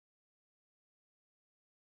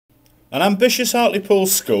An ambitious Hartlepool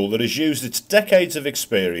school that has used its decades of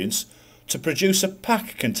experience to produce a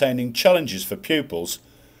pack containing challenges for pupils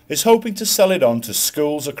is hoping to sell it on to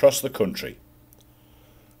schools across the country.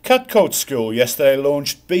 Catcote School yesterday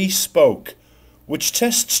launched Beespoke, which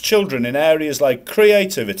tests children in areas like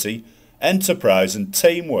creativity, enterprise and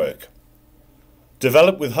teamwork.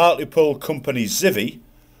 Developed with Hartlepool company Zivvy,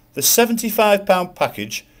 the £75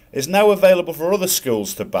 package is now available for other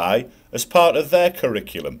schools to buy as part of their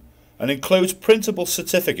curriculum and includes printable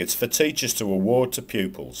certificates for teachers to award to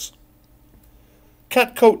pupils.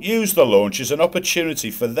 Catcote used the launch as an opportunity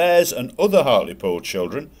for theirs and other Hartlepool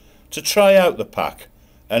children to try out the pack,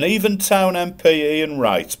 and even Town MP Ian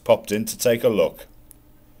Wright popped in to take a look.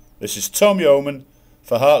 This is Tom Yeoman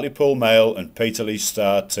for Hartlepool Mail and Peterlee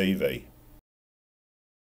Star TV.